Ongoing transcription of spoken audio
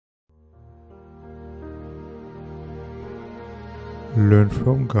Learn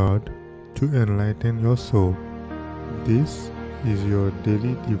from God to enlighten your soul. This is your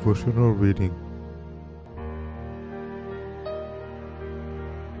daily devotional reading.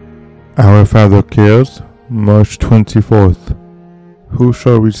 Our Father Cares, March 24th. Who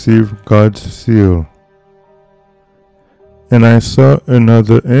shall receive God's seal? And I saw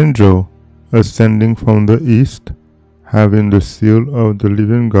another angel ascending from the east, having the seal of the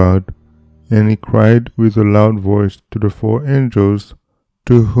living God, and he cried with a loud voice to the four angels,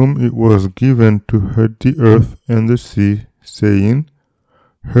 to whom it was given to hurt the earth and the sea, saying,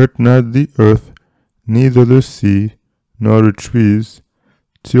 Hurt not the earth, neither the sea, nor the trees,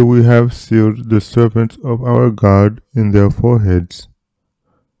 till we have sealed the servants of our God in their foreheads.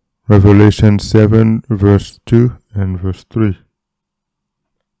 Revelation 7 verse 2 and verse 3.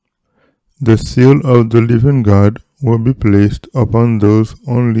 The seal of the living God will be placed upon those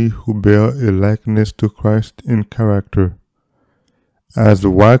only who bear a likeness to Christ in character. As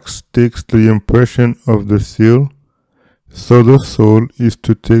wax takes the impression of the seal, so the soul is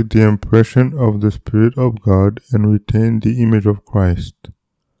to take the impression of the Spirit of God and retain the image of Christ.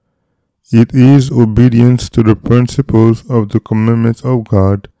 It is obedience to the principles of the commandments of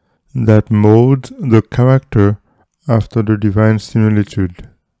God that molds the character after the divine similitude.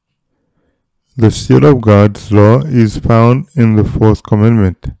 The seal of God's law is found in the fourth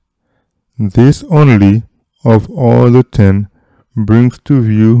commandment. This only, of all the 10, brings to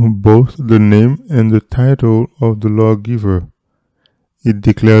view both the name and the title of the lawgiver. It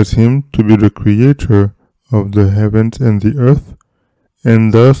declares him to be the creator of the heavens and the earth,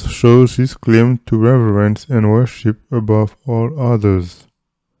 and thus shows his claim to reverence and worship above all others.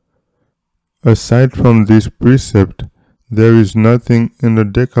 Aside from this precept, there is nothing in the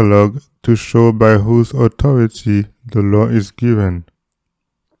Decalogue to show by whose authority the law is given.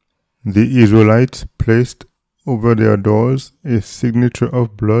 The Israelites placed over their doors a signature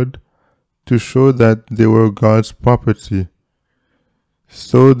of blood to show that they were God's property.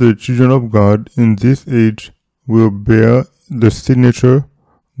 So the children of God in this age will bear the signature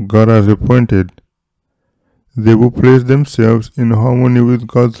God has appointed. They will place themselves in harmony with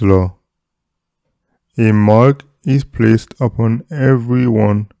God's law. A mark is placed upon every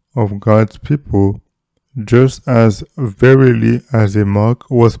one of God's people, just as verily as a mark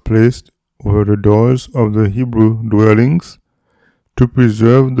was placed over the doors of the Hebrew dwellings to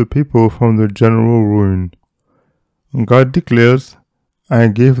preserve the people from the general ruin. God declares, I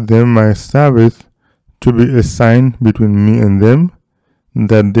gave them my Sabbath to be a sign between me and them,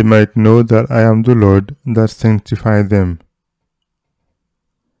 that they might know that I am the Lord that sanctify them.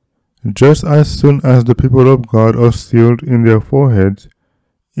 Just as soon as the people of God are sealed in their foreheads,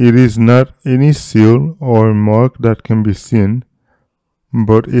 it is not any seal or mark that can be seen,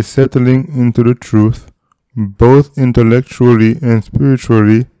 but a settling into the truth, both intellectually and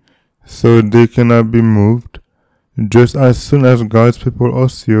spiritually, so they cannot be moved, just as soon as God's people are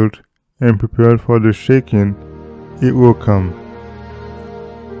sealed and prepared for the shaking, it will come.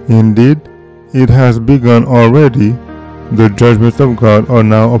 Indeed, it has begun already. The judgments of God are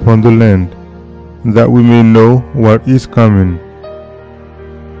now upon the land, that we may know what is coming.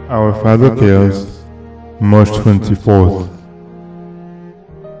 Our Father Cares, March 24th.